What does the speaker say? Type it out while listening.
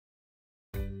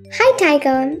Hi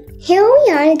Tiger! Here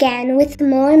we are again with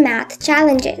more math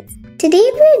challenges. Today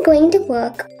we are going to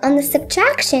work on the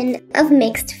subtraction of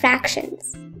mixed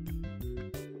fractions.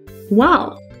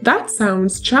 Wow, that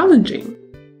sounds challenging.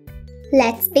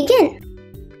 Let's begin.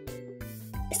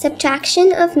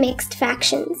 Subtraction of mixed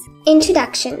fractions.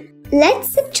 Introduction.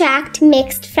 Let's subtract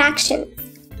mixed fractions.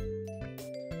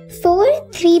 4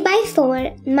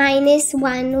 3/4 minus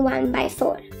 1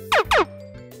 1/4.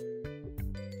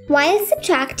 While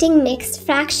subtracting mixed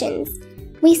fractions,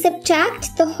 we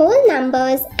subtract the whole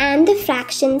numbers and the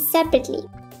fractions separately.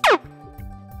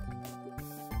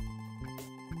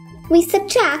 We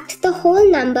subtract the whole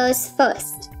numbers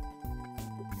first.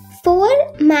 4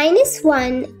 minus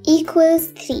 1 equals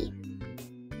 3.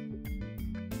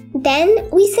 Then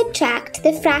we subtract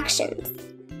the fractions.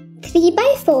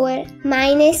 3/4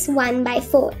 minus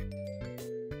 1/4.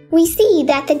 We see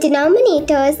that the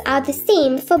denominators are the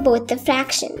same for both the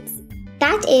fractions.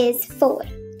 That is 4.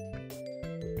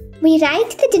 We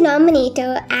write the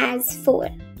denominator as 4.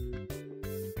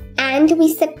 And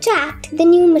we subtract the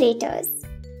numerators.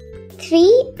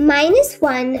 3 minus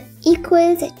 1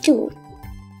 equals 2.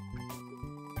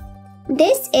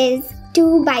 This is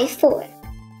 2/4.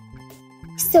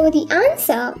 So the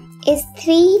answer is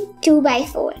 3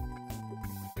 2/4.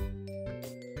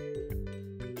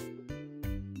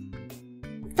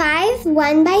 5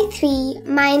 1/3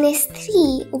 minus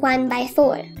 3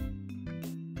 1/4.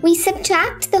 We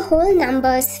subtract the whole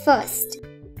numbers first.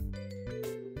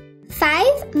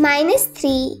 5 minus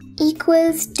 3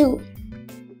 equals 2.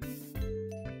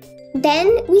 Then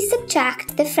we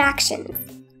subtract the fractions.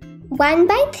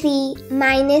 1/3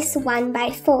 minus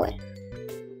 1/4.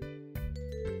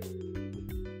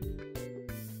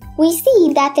 We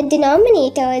see that the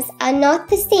denominators are not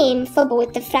the same for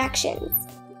both the fractions.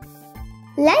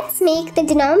 Let's make the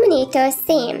denominators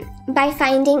same by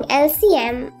finding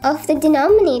LCM of the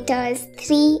denominators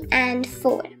 3 and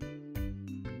 4.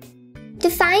 To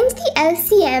find the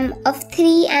LCM of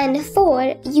 3 and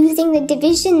 4 using the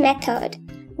division method,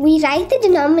 we write the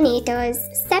denominators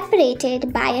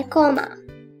separated by a comma.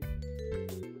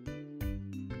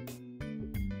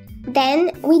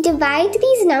 Then we divide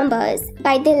these numbers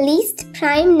by the least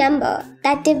prime number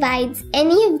that divides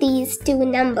any of these two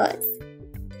numbers.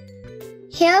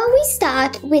 Here we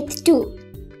start with 2.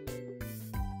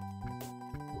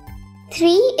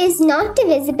 3 is not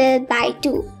divisible by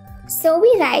 2, so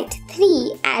we write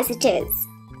 3 as it is.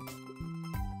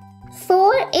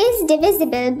 4 is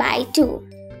divisible by 2.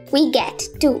 We get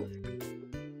 2.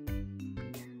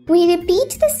 We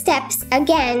repeat the steps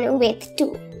again with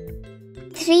 2.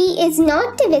 3 is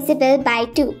not divisible by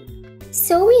 2,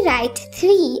 so we write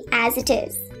 3 as it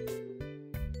is.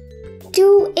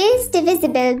 2 is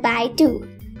divisible by 2.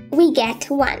 We get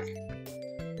 1.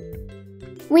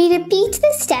 We repeat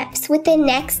the steps with the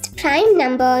next prime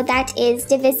number that is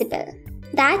divisible.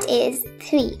 That is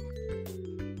 3.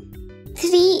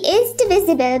 3 is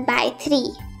divisible by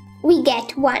 3. We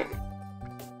get 1.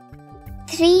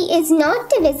 3 is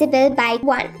not divisible by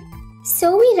 1,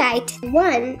 so we write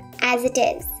 1 as it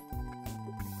is.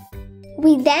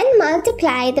 We then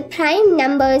multiply the prime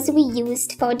numbers we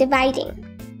used for dividing.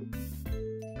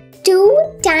 2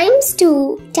 times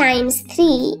 2 times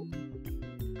 3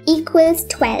 equals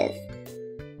 12.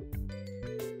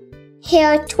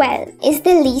 Here 12 is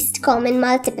the least common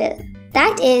multiple,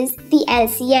 that is the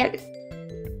LCM.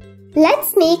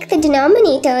 Let's make the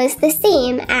denominators the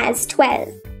same as 12.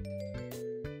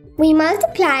 We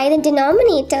multiply the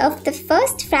denominator of the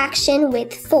first fraction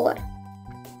with 4.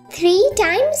 3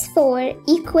 times 4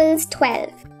 equals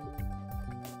 12.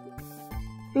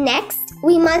 Next,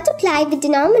 we multiply the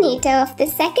denominator of the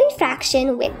second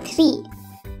fraction with 3.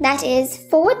 That is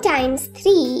 4 times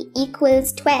 3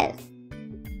 equals 12.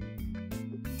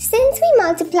 Since we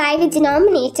multiply the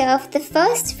denominator of the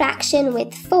first fraction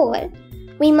with 4,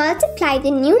 we multiply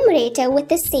the numerator with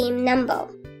the same number.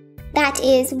 That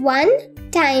is 1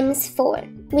 times 4.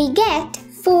 We get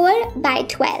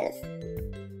 4/12.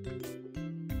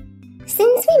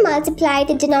 Since we multiply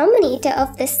the denominator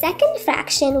of the second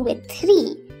fraction with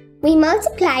 3, we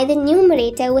multiply the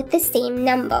numerator with the same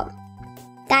number.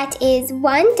 That is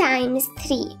 1 times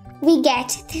 3. We get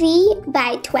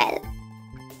 3/12.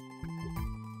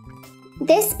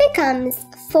 This becomes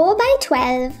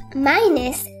 4/12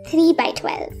 minus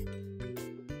 3/12.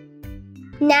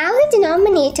 Now the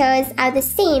denominators are the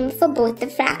same for both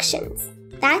the fractions.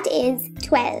 That is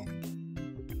 12.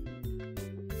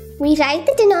 We write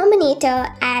the denominator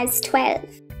as 12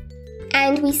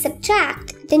 and we subtract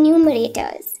the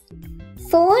numerators.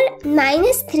 4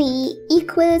 minus 3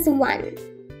 equals 1.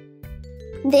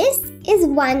 This is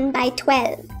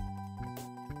 1/12.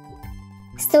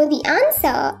 So the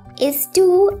answer is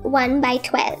 2 1 by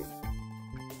 12.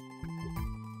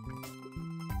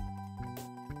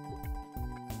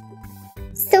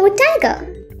 So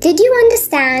Tiger, did you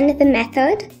understand the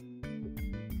method?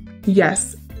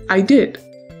 Yes, I did.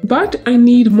 But I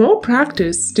need more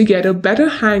practice to get a better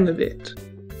hang of it.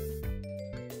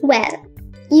 Well,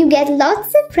 you get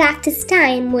lots of practice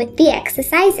time with the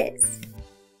exercises.